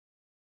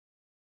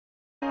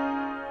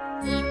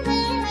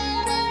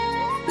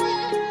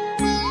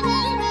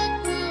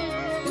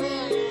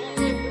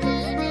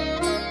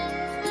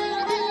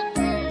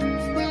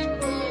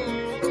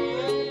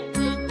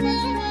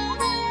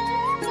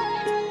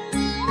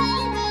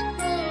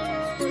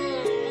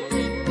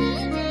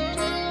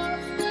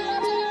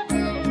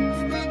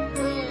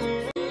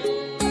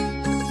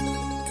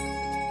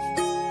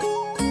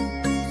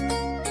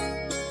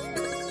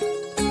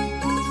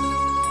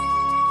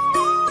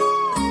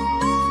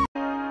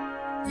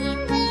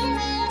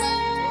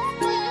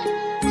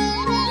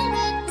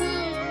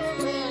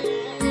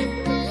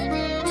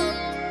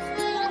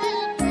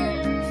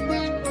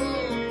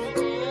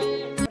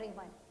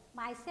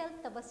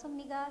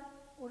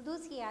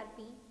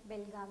KRP,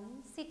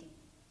 Belgavi city.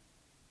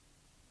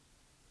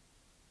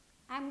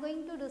 I am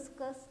going to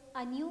discuss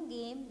a new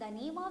game. The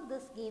name of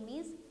this game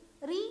is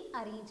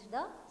Rearrange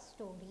the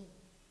Story.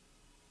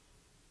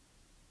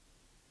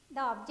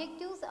 The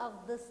objectives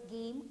of this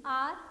game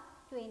are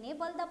to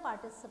enable the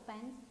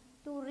participants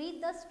to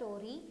read the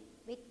story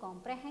with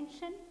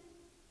comprehension,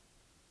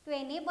 to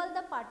enable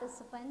the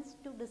participants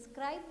to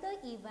describe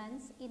the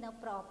events in a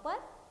proper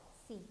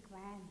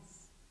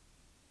sequence.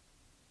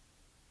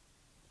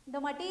 The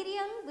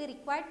material we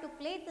require to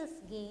play this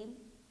game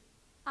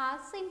are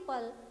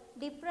simple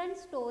different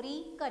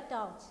story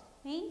cutouts.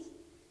 Means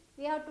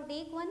we have to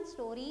take one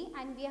story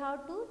and we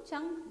have to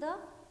chunk the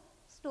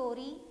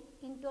story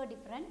into a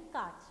different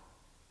cards.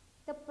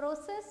 The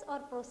process or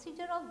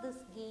procedure of this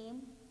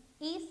game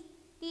is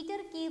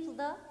teacher keeps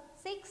the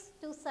 6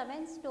 to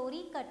 7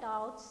 story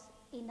cutouts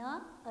in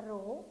a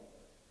row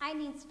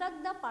and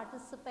instruct the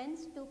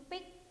participants to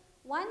pick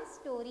one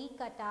story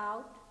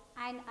cutout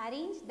and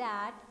arrange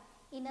that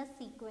in a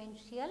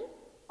sequential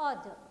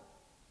order.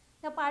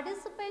 The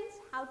participants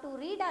have to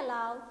read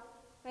aloud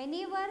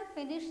whoever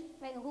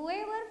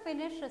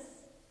finishes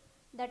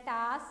the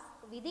task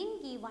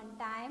within given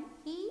time,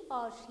 he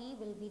or she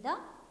will be the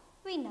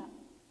winner.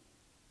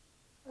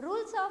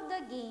 Rules of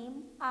the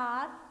game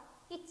are,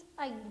 it's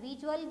an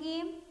individual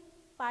game.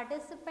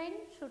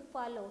 Participants should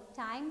follow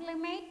time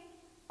limit.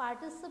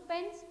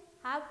 Participants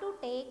have to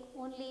take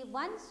only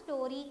one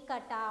story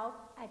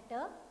cutout at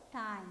a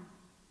time.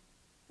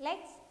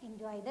 Let's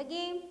enjoy the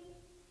game.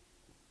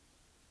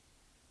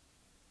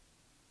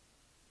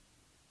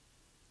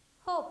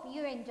 Hope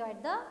you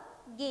enjoyed the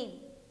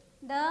game.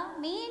 The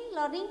main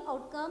learning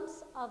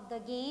outcomes of the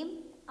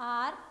game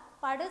are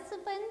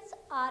participants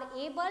are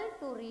able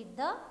to read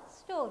the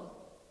story.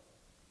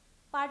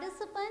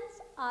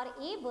 Participants are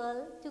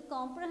able to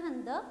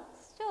comprehend the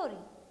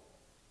story.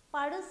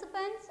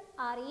 Participants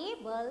are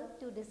able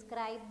to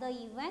describe the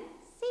event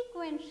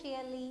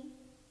sequentially.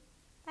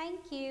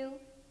 Thank you.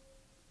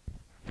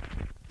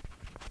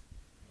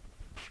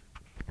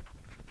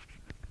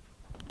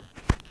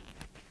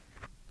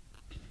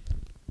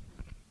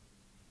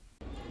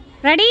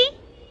 Ready?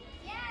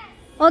 Yes.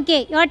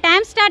 Okay, your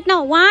time start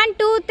now. 1,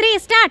 2, 3,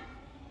 start.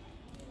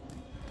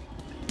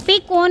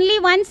 Pick only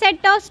one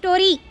set of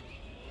story.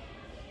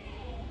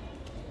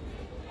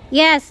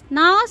 Yes,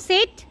 now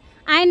sit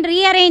and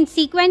rearrange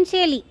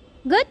sequentially.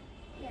 Good?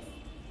 Yes.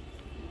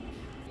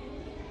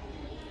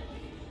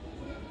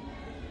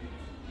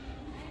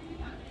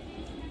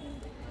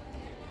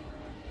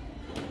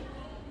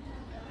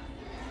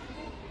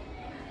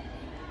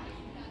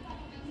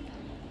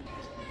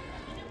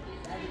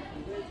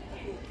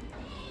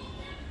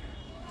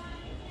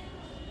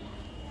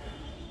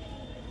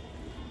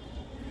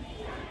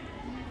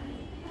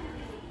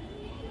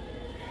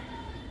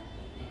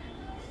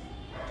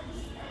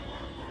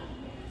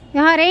 You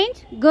have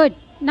arranged? Good.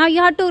 Now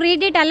you have to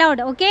read it aloud,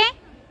 okay?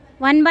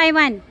 One by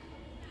one.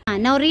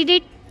 Now read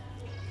it.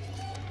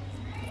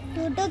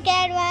 Tutu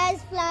cat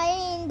was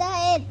flying in the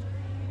air.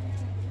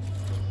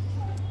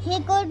 He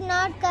could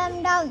not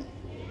come down.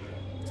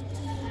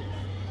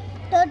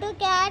 Tutu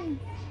cat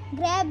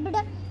grabbed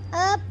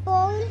a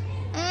pole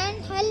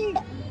and held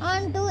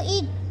on to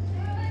it.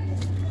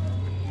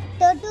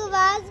 Tutu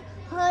was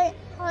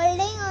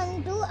holding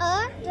on to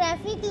a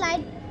traffic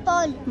light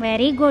pole.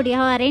 Very good. You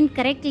have arranged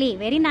correctly.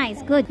 Very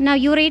nice. Good. Now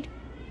you read.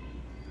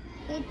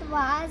 It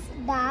was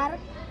dark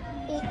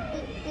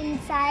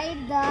inside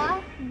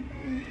the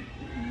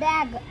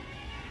bag.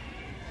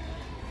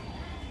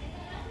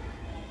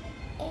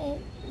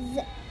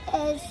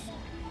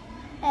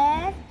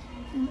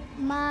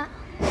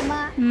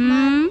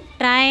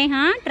 Try,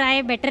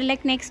 Try better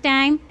luck next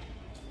time.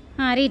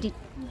 Read it.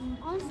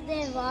 Once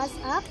there was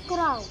a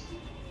crow.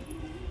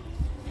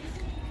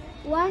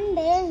 One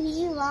day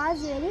he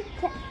was very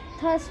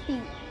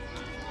thirsty.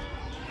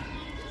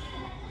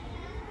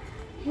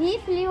 He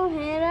flew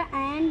here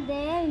and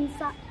there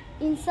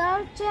in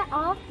search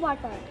of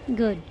water.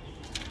 Good.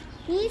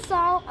 He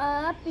saw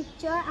a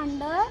picture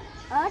under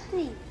a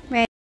tree.